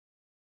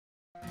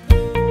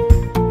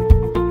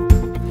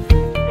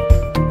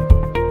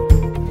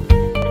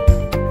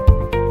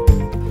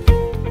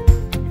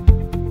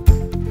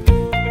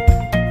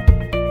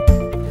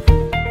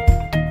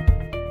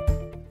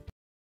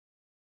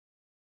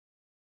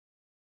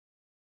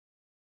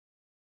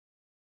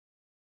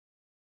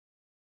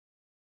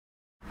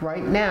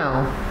Right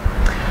now,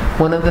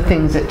 one of the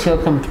things that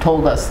Tilcom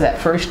told us that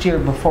first year,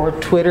 before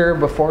Twitter,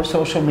 before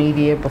social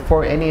media,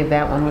 before any of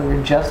that, when we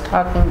were just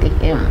talking to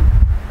him,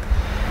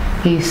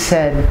 he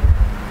said,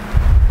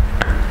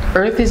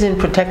 Earth is in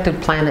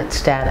protected planet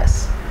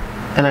status.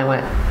 And I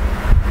went,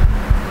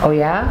 oh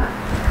yeah?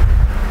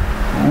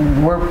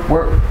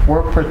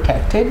 We're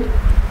protected?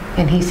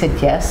 And he said,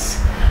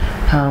 yes.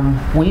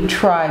 We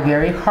try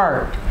very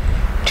hard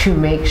to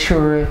make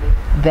sure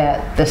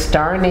that the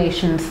star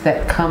nations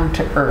that come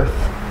to Earth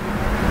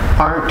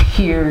aren't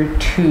here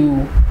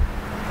to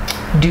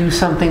do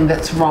something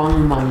that's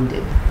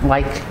wrong-minded,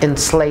 like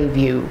enslave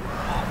you,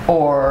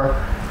 or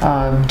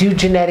do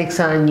genetics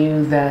on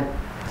you that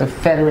the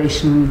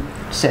Federation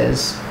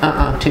says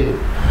to,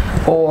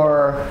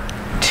 or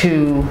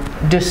to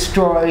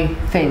destroy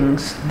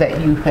things that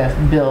you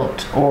have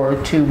built,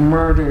 or to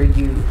murder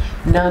you.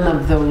 None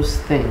of those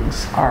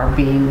things are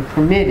being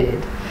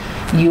permitted.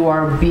 You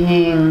are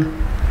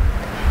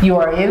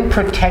in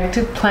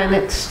protected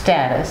planet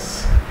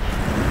status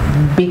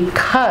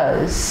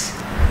because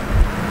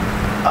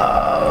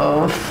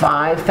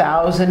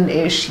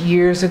 5,000-ish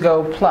years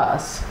ago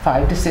plus,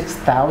 5,000 to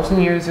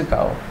 6,000 years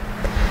ago,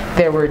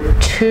 there were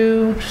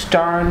two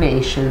star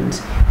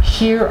nations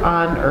here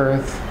on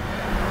Earth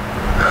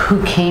who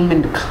came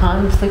into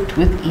conflict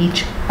with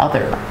each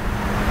other.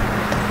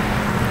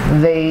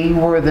 They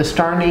were the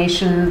star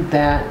nation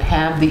that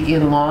have the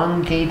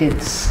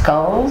elongated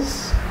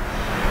skulls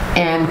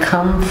and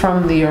come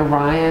from the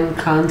Orion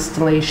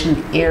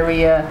constellation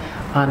area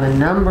on a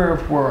number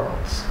of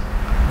worlds.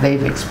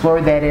 They've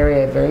explored that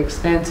area very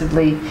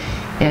extensively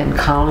and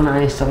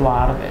colonized a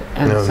lot of it.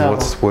 And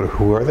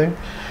who are they?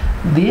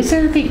 These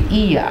are the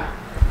EA.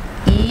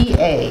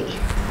 EA.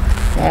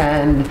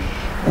 And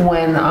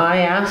when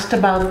I asked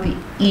about the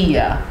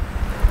EA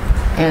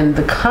and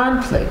the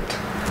conflict,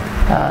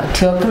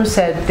 Tilcom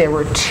said there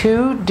were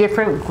two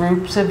different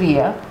groups of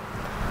EA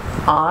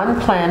on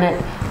planet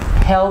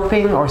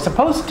helping, or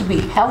supposed to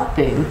be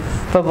helping,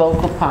 the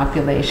local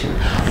population.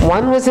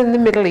 One was in the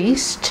Middle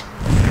East,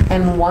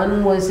 and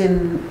one was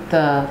in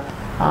the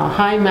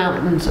high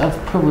mountains of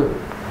Peru.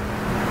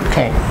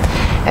 Okay,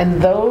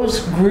 and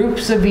those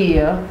groups of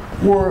EA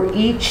were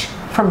each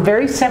from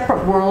very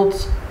separate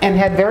worlds and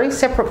had very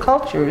separate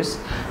cultures,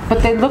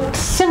 but they looked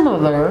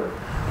similar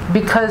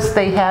because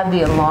they had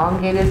the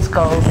elongated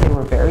skulls, they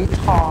were very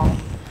tall,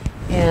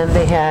 and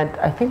they had,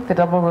 I think, the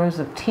double rows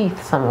of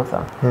teeth, some of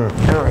them. All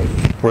right.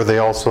 Were they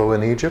also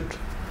in Egypt?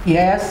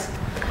 Yes.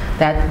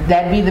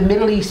 That'd be the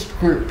Middle East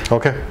group.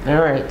 Okay.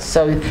 All right.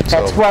 So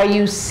that's why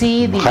you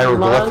see the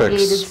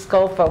elongated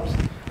skull, folks,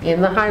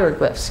 in the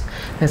hieroglyphs.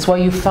 That's why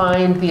you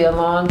find the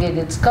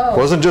elongated skull.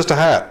 Wasn't just a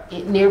hat.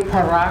 Near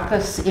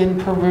Paracas in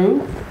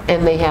Peru,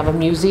 and they have a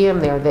museum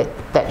there that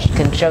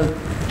can show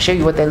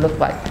you what they look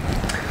like.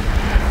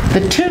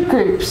 The two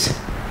groups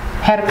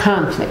had a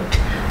conflict.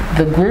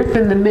 The group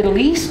in the Middle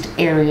East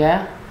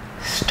area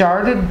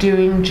started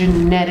doing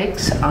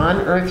genetics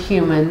on Earth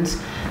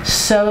humans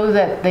so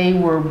that they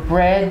were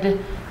bred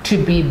to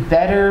be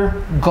better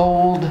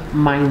gold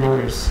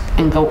miners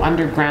and go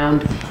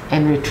underground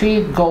and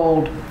retrieve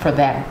gold for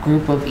that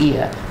group of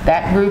EA.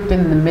 That group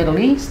in the Middle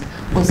East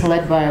was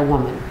led by a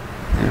woman.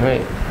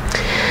 Right.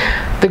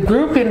 The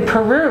group in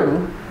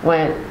Peru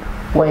went,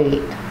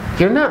 wait,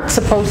 you're not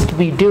supposed to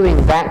be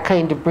doing that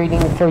kind of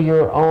breeding for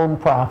your own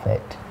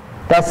profit.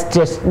 That's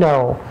just,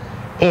 no.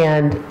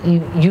 And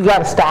you got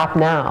to stop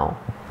now,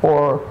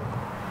 or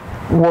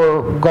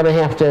we're going to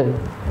have to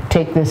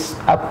take this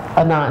up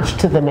a notch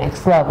to the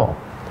next level.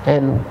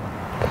 And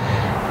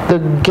the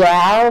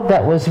gal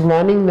that was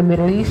running the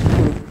Middle East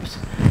groups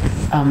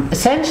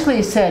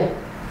essentially said,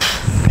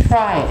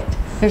 try it.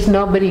 There's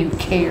nobody who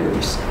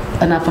cares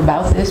enough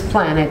about this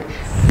planet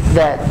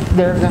that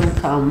they're going to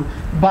come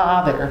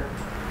bother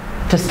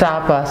to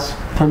stop us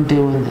from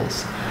doing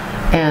this.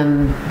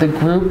 And the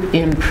group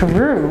in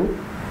Peru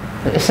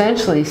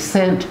essentially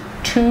sent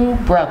two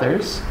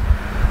brothers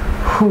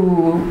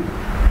who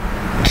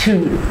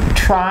to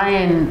try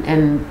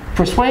and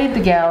persuade the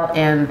gal,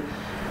 and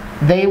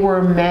they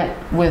were met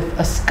with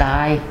a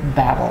sky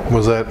battle.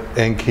 Was that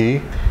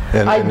Enki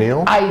and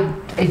Enlil? I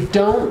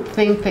don't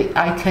think that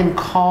I can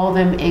call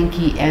them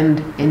Enki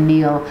and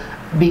Enlil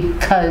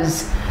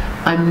because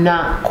I'm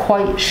not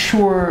quite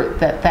sure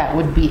that that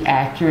would be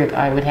accurate.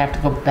 I would have to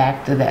go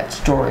back to that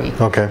story.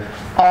 Okay.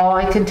 All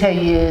I can tell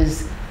you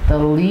is the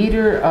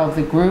leader of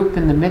the group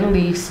in the Middle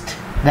East,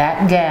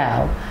 that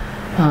gal,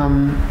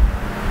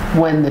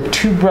 when the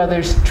two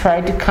brothers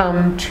tried to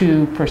come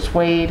to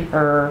persuade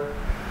her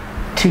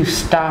to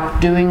stop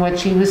doing what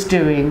she was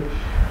doing,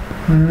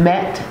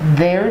 met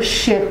their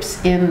ships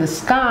in the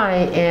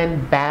sky,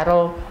 and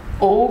battle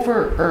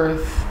over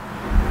Earth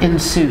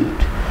ensued.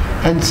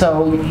 And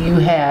so you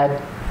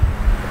had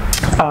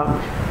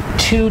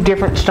two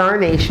different star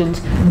nations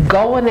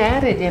going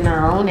at it in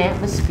our own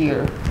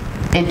atmosphere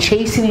and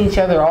chasing each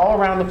other all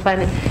around the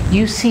planet.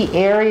 You see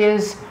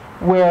areas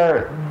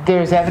where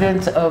there's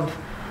evidence of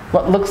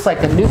what looks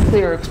like a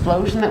nuclear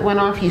explosion that went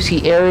off. You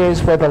see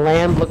areas where the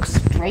land looks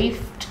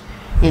strafed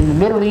in the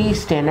Middle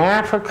East, in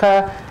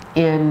Africa,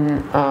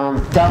 in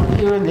down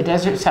here in the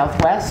desert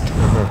Southwest.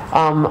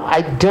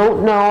 I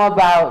don't know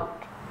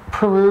about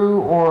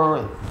Peru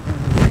or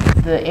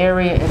the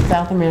area in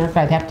South America.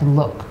 I'd have to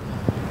look.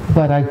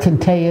 But I can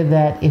tell you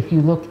that if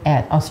you look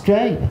at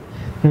Australia,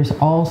 there's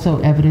also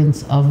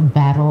evidence of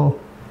battle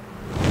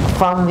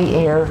from the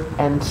air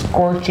and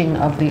scorching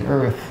of the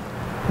earth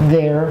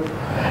there.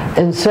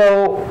 And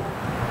so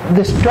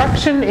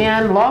destruction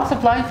and loss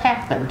of life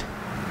happened.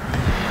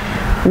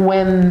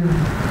 When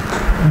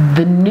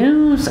the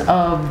news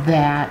of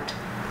that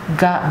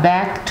got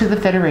back to the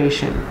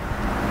Federation,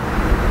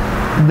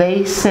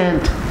 they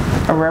sent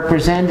a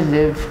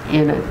representative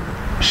in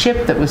a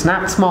ship that was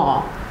not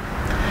small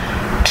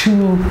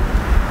to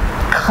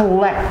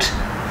collect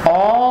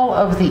all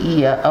of the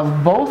IA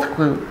of both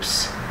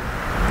groups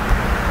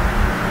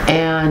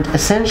and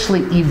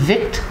essentially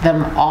evict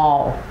them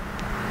all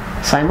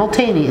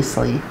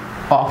simultaneously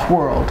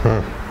off-world.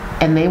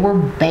 And they were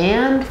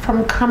banned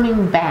from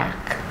coming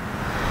back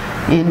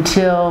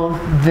until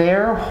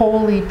their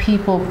holy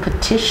people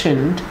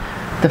petitioned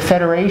the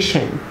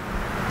Federation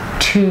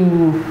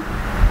to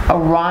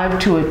arrive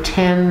to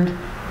attend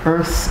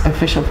Earth's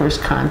official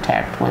first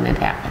contact when it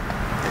happened.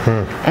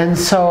 And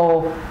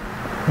so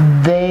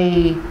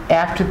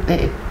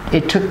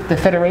it took the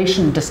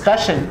Federation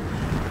discussion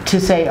to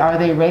say, are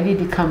they ready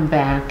to come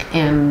back,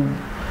 and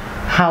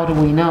how do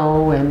we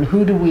know, and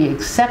who do we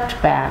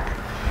accept back?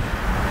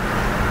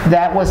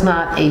 That was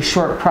not a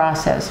short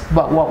process,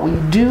 but what we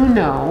do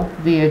know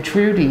via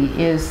Trudy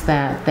is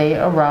that they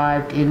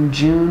arrived in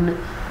June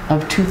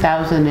of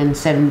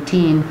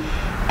 2017,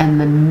 and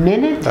the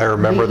minute I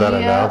remember that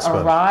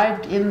announcement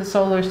arrived in the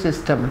solar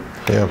system,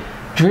 yeah.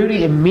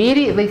 Trudy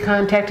immediately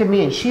contacted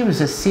me, and she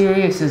was as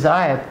serious as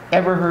I have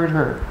ever heard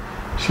her.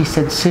 She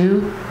said,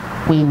 Sue,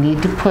 we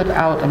need to put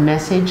out a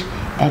message,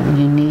 and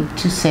you need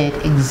to say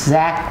it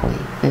exactly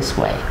this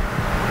way.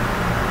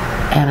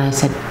 And I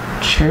said,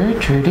 sure,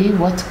 Trudy,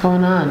 what's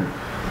going on?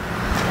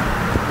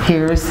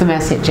 Here's the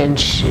message,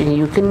 and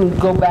you can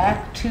go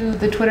back to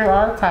the Twitter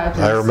archives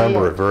and I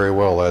remember it very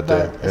well that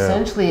day. But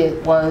essentially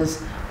it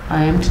was,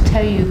 I am to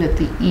tell you that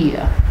the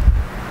IA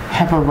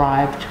have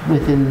arrived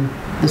within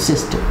the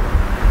system.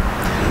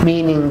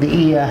 Meaning the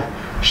IA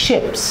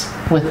ships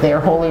with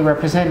their holy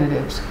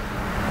representatives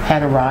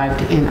had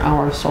arrived in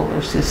our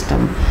solar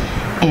system.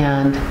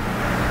 And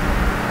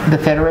the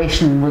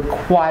Federation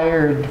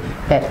required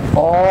that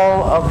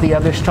all of the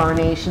other star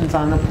nations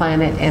on the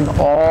planet and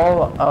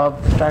all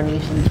of the star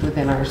nations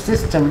within our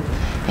system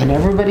and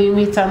everybody who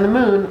meets on the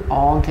moon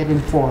all get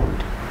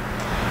informed.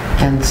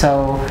 And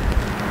so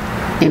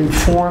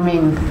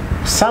informing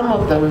some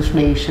of those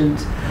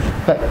nations,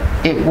 but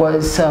it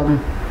was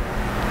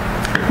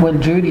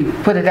when Trudy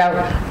put it out,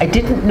 I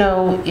didn't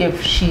know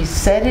if she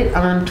said it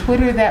on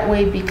Twitter that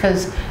way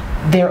because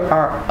there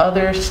are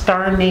other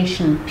Star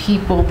Nation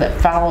people that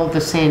follow the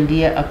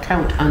Sandia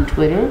account on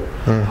Twitter,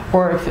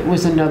 or if it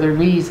was another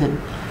reason.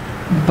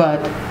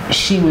 But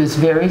she was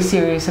very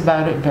serious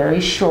about it,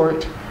 very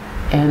short,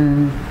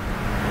 and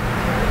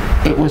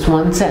it was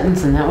one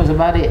sentence, and that was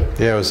about it.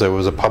 Yeah, it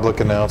was a public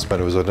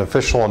announcement. It was an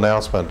official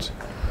announcement.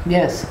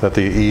 Yes. That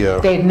the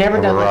IA They'd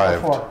never done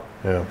arrived. that before.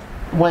 Yeah.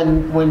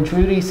 When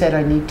Trudy said,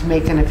 I need to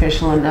make an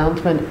official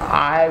announcement,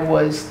 I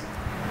was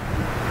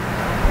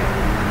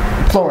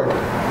floored.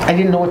 I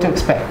didn't know what to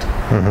expect.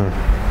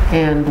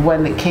 And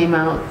when it came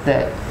out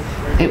that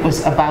it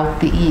was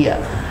about the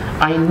IA,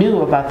 I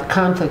knew about the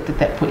conflict at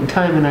that point in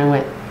time, and I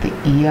went, the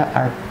IA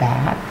are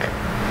back?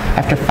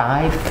 After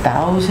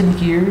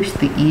 5,000 years,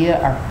 the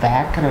IA are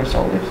back in our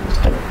solar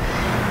system?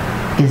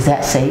 Is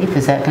that safe?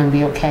 Is that going to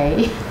be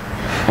okay?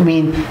 I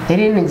mean, they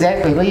didn't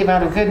exactly leave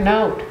on a good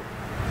note.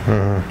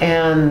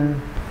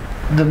 And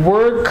the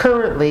word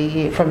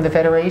currently from the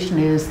Federation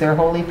is their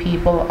holy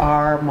people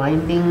are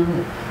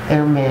minding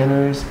their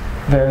manners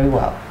very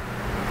well.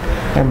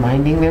 They're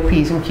minding their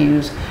P's and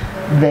Q's.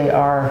 They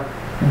are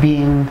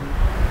being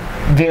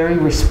very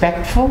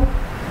respectful,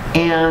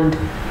 and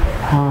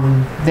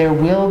there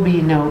will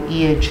be no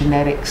IA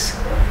genetics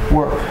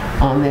work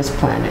on this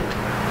planet.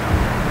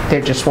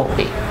 There just won't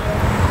be.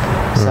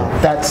 So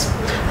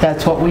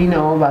that's what we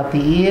know about the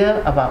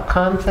IA, about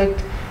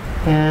conflict,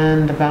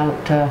 and about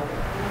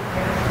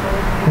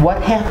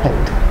what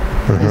happened.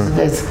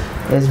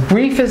 As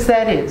brief as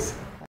that is.